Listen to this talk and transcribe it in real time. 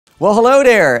Well, hello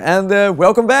there, and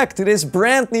welcome back to this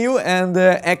brand new and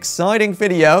exciting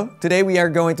video. Today we are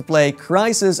going to play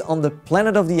Crisis on the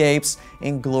Planet of the Apes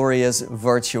in glorious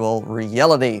virtual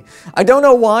reality. I don't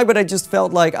know why, but I just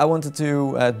felt like I wanted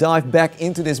to dive back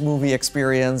into this movie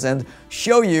experience and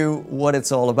show you what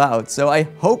it's all about. So I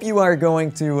hope you are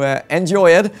going to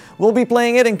enjoy it. We'll be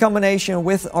playing it in combination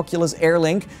with Oculus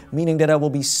Link, meaning that I will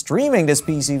be streaming this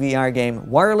PC VR game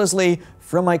wirelessly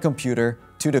from my computer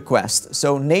to the Quest.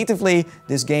 So natively,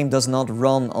 this game does not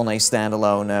run on a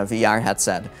standalone VR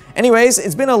headset. Anyways,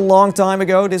 it's been a long time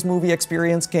ago this movie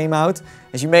experience came out.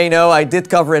 As you may know, I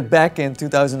did cover it back in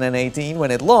 2018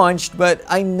 when it launched, but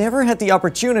I never had the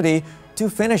opportunity to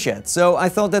finish it. So I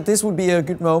thought that this would be a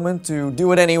good moment to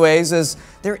do it anyways, as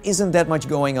there isn't that much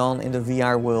going on in the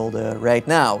VR world right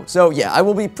now. So yeah, I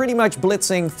will be pretty much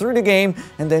blitzing through the game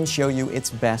and then show you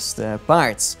its best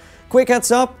parts. Quick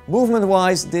heads up,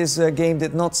 movement-wise, this game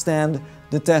did not stand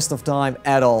the test of time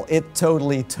at all. It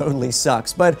totally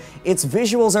sucks. But its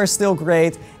visuals are still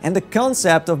great, and the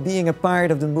concept of being a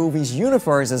part of the movie's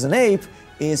universe as an ape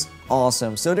is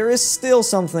awesome. So there is still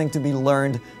something to be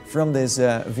learned from this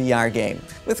VR game.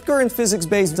 With current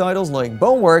physics-based titles like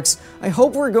Boneworks, I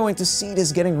hope we're going to see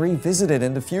this getting revisited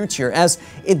in the future, as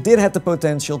it did have the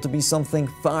potential to be something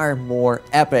far more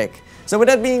epic. So with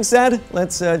that being said,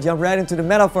 let's jump right into the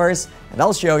metaverse and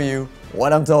I'll show you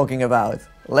what I'm talking about.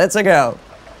 Let's go!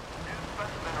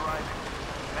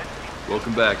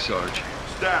 Welcome back, Sarge.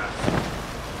 Status.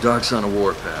 Doc's on a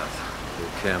warpath.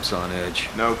 Little camp's on edge.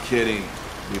 No kidding.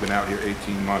 We've been out here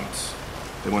 18 months.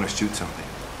 They want to shoot something.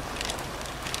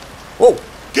 Whoa!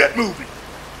 Get moving!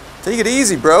 Take it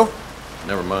easy, bro.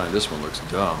 Never mind, this one looks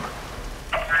dumb.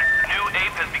 New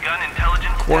ape has begun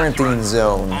intelligence Quarantine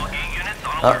zone. All gang units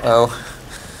on alert. Uh-oh.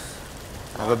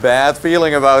 I have a bad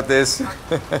feeling about this.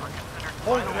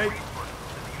 Hold it, Ape.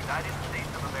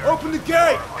 Open the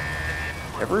gate!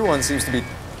 Everyone seems to be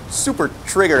super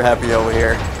trigger happy over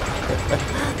here.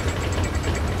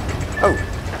 Oh.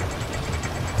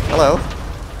 Hello.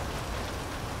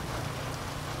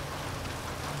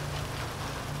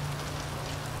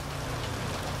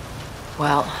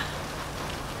 Well,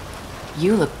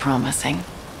 you look promising.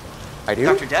 I do?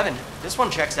 Dr. Devon, this one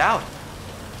checks out.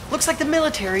 Looks like the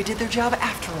military did their job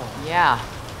after all. Yeah.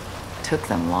 Took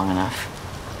them long enough.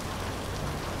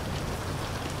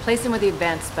 Place him with the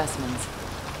advanced specimens.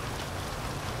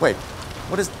 Wait,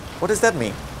 what does that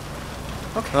mean?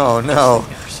 Okay. Oh no.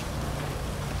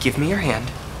 Give me your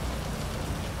hand.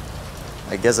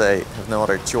 I guess I have no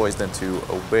other choice than to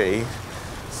obey.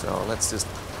 So let's just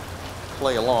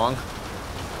play along.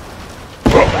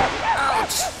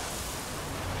 Ouch!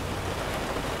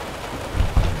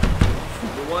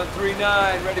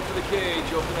 139, ready for the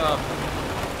cage. Open up.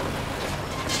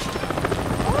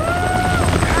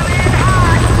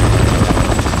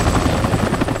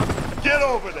 Get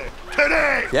over there!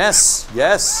 Today! Yes,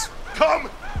 yes. Come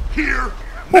here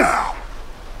now!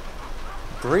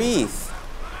 Breathe.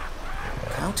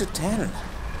 Count to 10.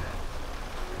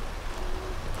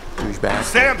 Douchebag.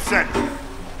 Samson!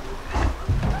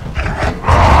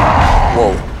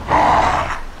 Whoa.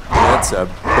 That's a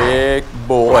big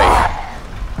boy.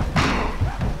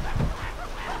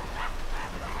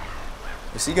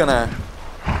 Is he gonna...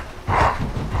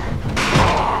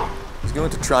 He's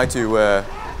going to try to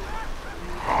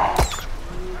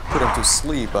put him to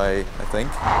sleep, I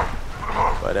think.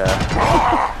 But it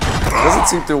doesn't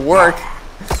seem to work.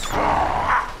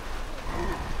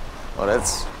 Oh,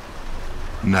 that's...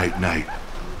 Night, night.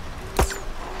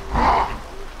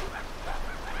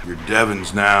 You're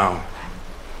Devon's now,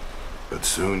 but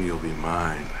soon you'll be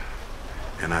mine.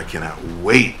 And I cannot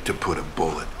wait to put a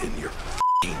bullet in your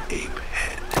f***ing ape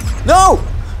head. No!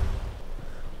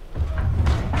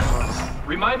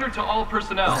 Reminder to all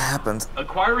personnel. What happened?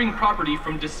 Acquiring property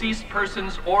from deceased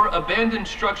persons or abandoned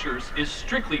structures is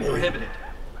strictly prohibited.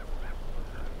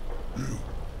 You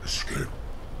escape.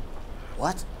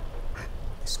 What?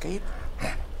 Escape?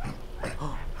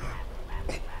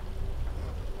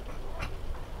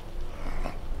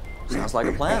 Sounds like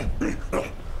a plan.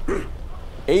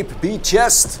 Ape B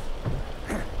chest.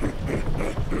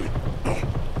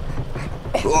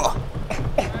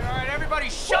 Alright, everybody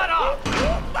shut up!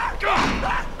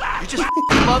 You just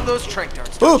love those trank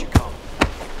darts, don't you, Cole?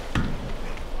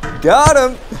 Got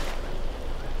him.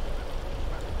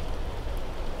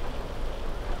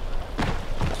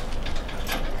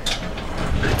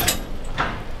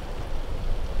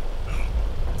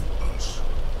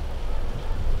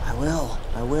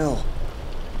 I will.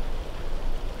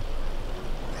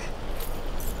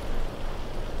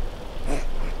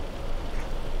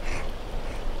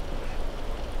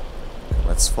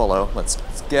 Let's follow. Let's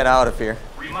get out of here.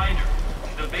 Reminder,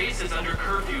 the base is under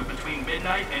curfew between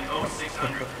midnight and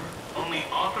 0600. Only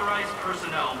authorized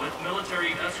personnel with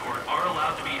military escort are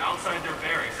allowed to be outside their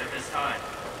barracks at this time.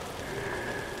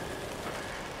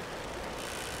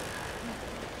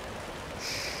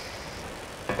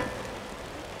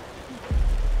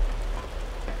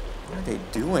 What are they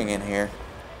doing in here?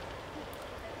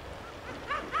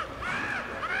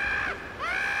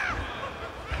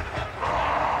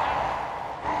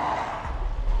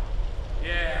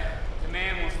 Yeah, the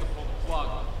man wants to pull the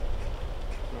plug.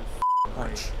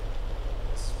 Punch.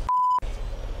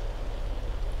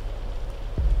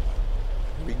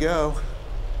 Here we go.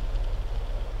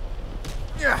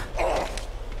 Yeah.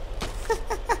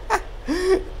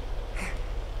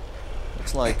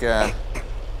 Looks like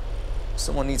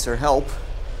someone needs her help.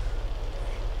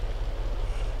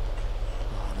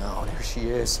 Oh no, there she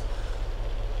is.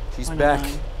 She's back.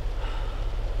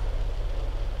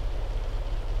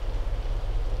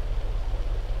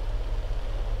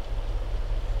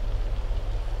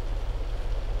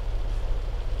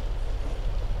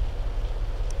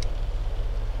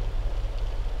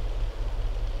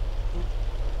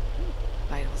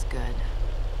 Vital's good.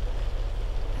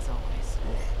 As always.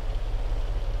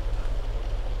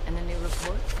 And the new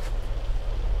report?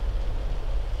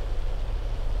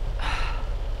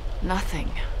 Nothing.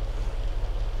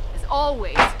 As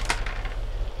always.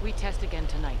 We test again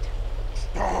tonight.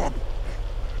 Stop!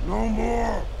 No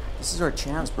more! This is our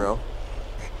chance, bro.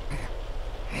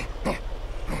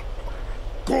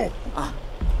 Go!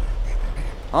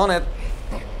 On it.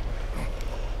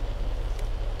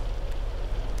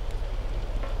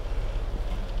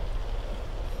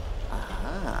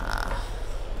 Ah,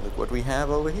 look what we have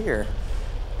over here.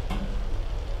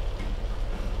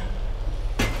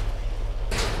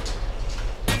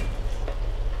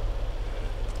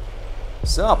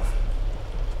 What's up?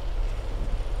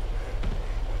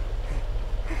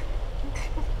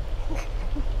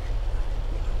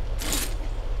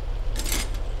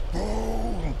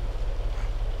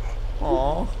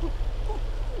 Aww.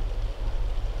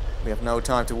 We have no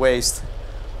time to waste.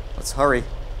 Let's hurry.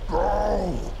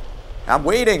 Go! I'm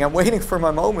waiting for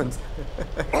my moment.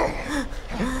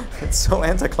 It's so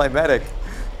anticlimactic.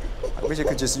 I wish I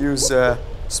could just use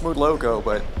smooth logo,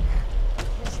 but...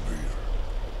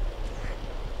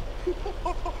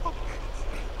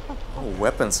 Oh,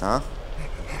 weapons, huh?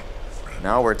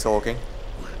 Now we're talking.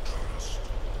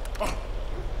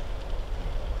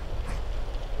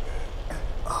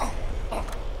 Oh.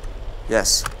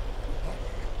 Yes.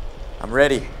 I'm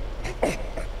ready.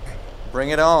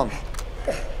 Bring it on.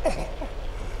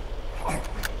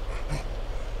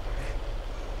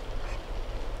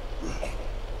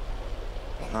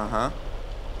 Uh-huh.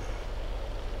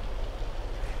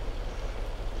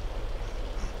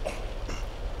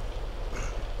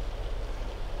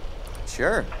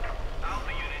 Sure.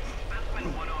 Alpha unit,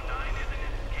 specimen 109 is in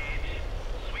its cage.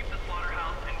 Sweep the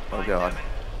slaughterhouse and Oh find god. Devin.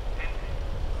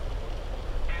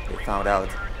 They found out.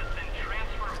 To send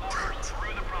transfer orders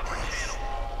through the proper channel.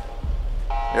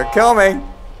 They're coming.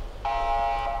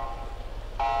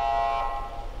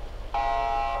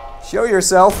 Show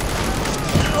yourself.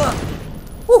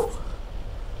 Whew.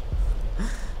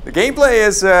 The gameplay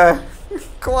is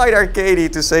quite arcadey,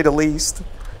 to say the least.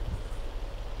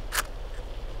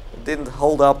 It didn't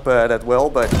hold up that well,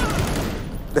 but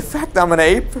the fact I'm an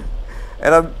ape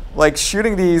and I'm like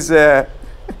shooting these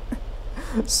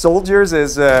soldiers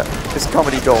is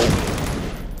comedy gold.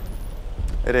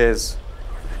 It is.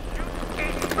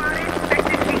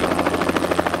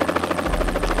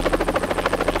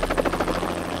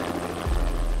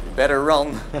 You better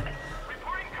run.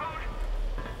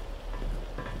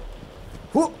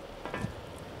 Whoop.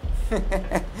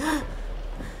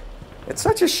 It's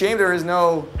such a shame there is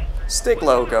no stick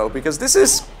logo, because this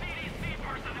is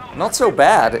not so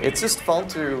bad. It's just fun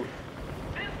to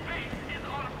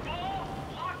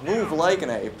move like an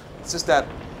ape. It's just that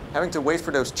having to wait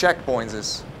for those checkpoints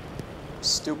is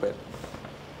stupid.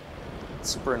 It's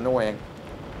super annoying.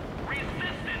 Resistance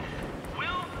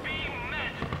will be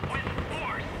met with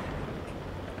force.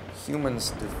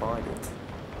 Humans divided.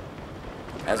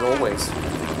 As always.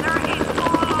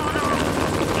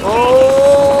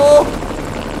 Oh!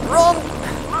 Run!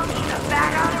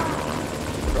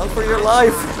 Run for your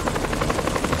life!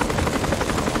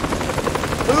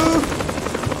 Ooh.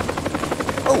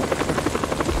 Oh!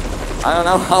 I don't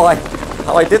know how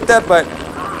I did that, but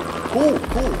cool.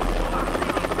 Ooh.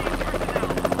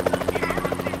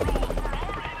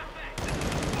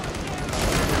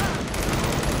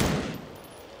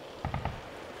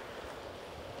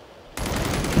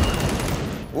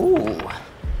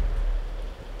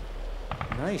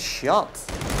 shot.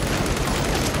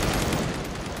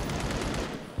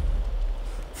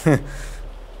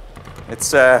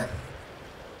 It's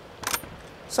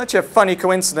such a funny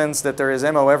coincidence that there is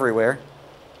ammo everywhere.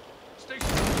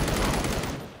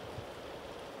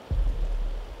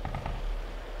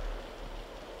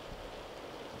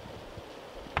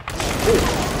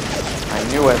 I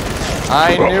knew it.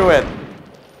 I knew it.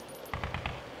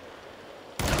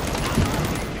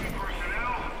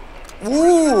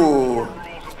 Ooh!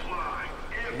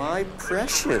 My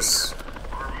precious.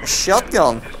 A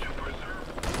shotgun.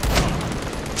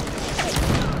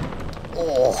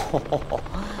 Oh,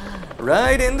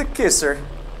 right in the kisser.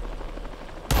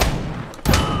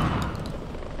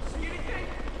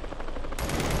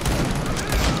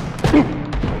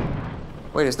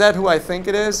 Wait, is that who I think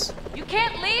it is? You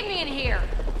can't leave me in here!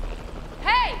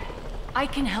 Hey! I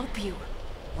can help you.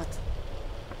 What?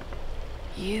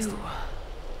 You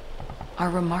are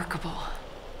remarkable.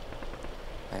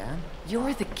 I am?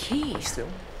 You're the key. Still?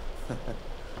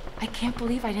 I can't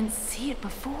believe I didn't see it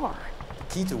before.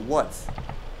 Key to what?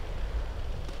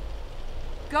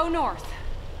 Go north.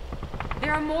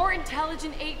 There are more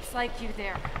intelligent apes like you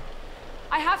there.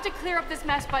 I have to clear up this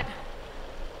mess, but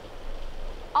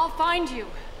I'll find you.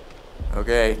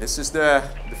 Okay, this is the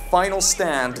final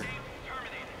stand.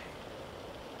 Terminated.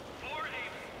 4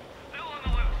 apes still on the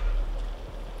loose.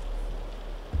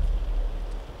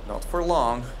 Not for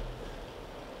long.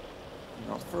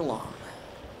 Not for long.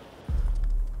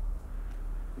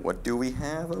 What do we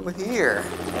have over here?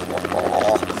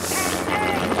 Oh,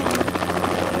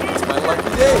 it's my lucky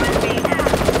day.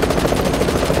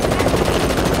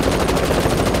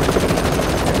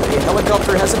 The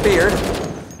helicopter has appeared.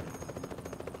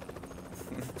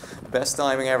 Best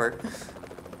timing ever.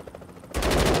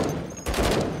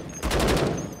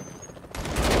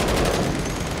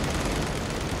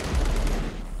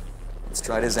 Let's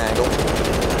try this angle.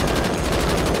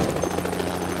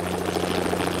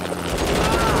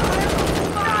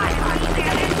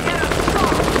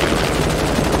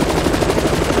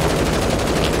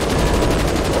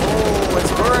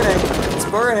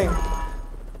 Burning.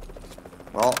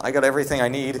 Well, I got everything I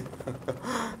need.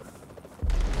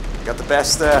 Got the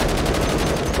best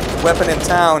weapon in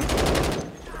town.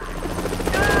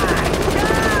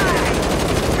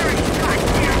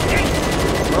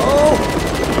 Oh!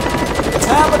 What's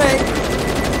happening?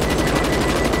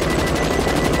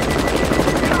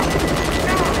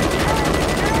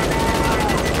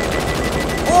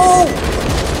 Oh!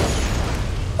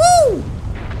 Woo!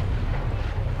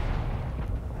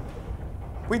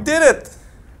 We did it!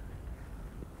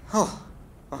 Oh,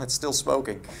 it's still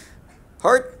smoking.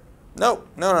 Heart? No,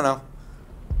 no, no, no.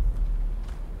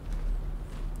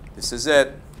 This is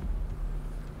it.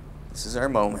 This is our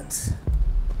moment.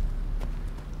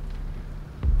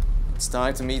 It's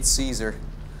time to meet Caesar.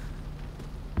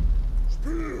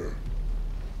 Spear!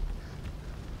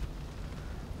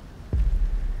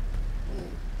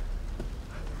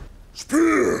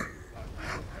 Spear!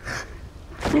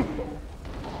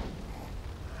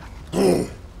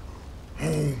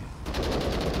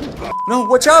 No,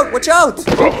 watch out! Watch out!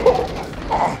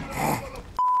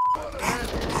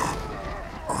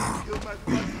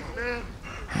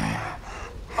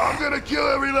 I'm gonna kill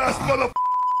every last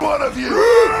one of you!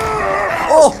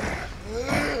 Oh!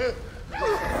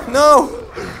 No!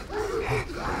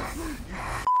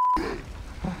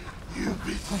 You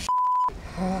piece of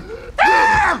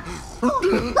Apes.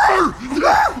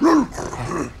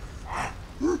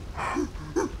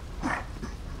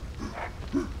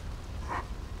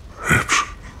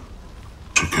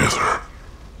 Together.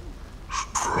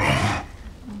 Strong.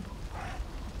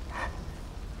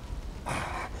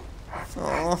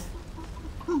 Oh.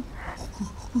 Go.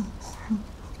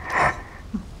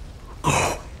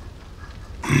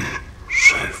 Be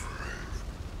safe.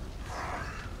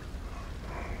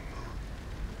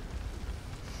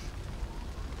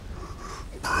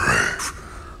 Brave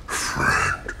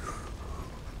friend.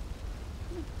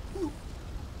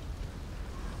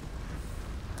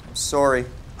 I'm sorry.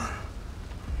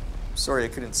 I'm sorry I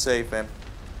couldn't save him.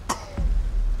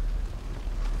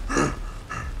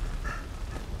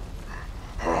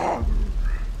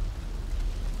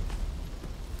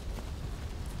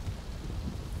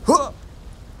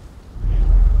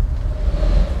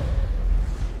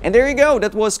 And there you go,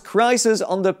 that was Crisis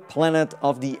on the Planet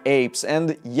of the Apes.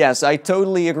 And yes, I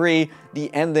totally agree,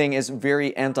 the ending is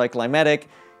very anticlimactic.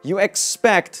 You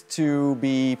expect to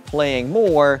be playing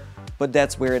more, but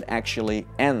that's where it actually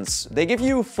ends. They give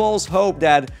you false hope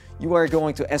that you are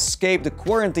going to escape the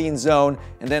quarantine zone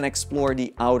and then explore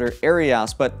the outer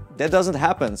areas, but that doesn't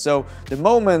happen. So the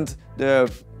moment the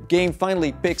game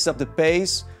finally picks up the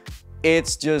pace,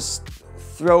 it's just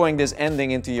throwing this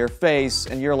ending into your face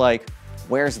and you're like,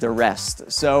 where's the rest?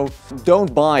 So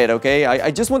don't buy it, okay?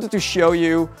 I just wanted to show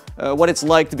you what it's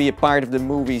like to be a part of the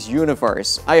movie's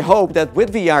universe. I hope that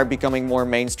with VR becoming more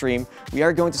mainstream, we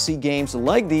are going to see games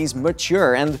like these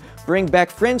mature and bring back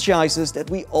franchises that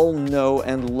we all know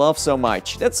and love so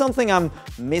much. That's something I'm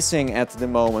missing at the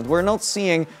moment. We're not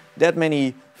seeing that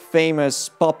many famous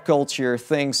pop culture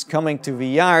things coming to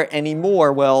VR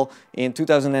anymore. Well, in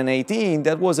 2018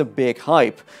 that was a big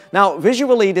hype. Now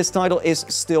visually this title is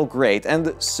still great,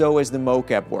 and so is the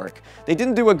mocap work. They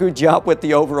didn't do a good job with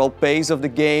the overall pace of the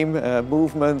game,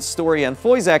 movement, story and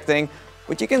voice acting,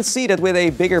 but you can see that with a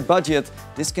bigger budget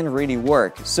this can really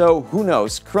work. So who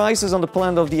knows, Crisis on the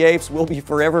Planet of the Apes will be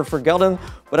forever forgotten,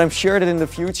 but I'm sure that in the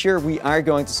future we are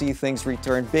going to see things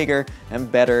return bigger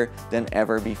and better than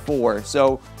ever before.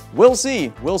 So we'll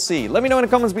see, we'll see. Let me know in the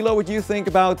comments below what you think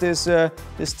about this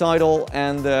title,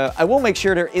 and I will make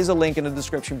sure there is a link in the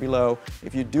description below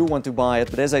if you do want to buy it.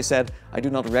 But as I said, I do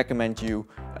not recommend you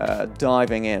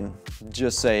diving in,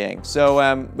 just saying. So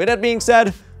with that being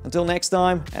said, until next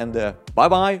time, and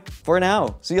bye-bye for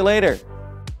now. See you later.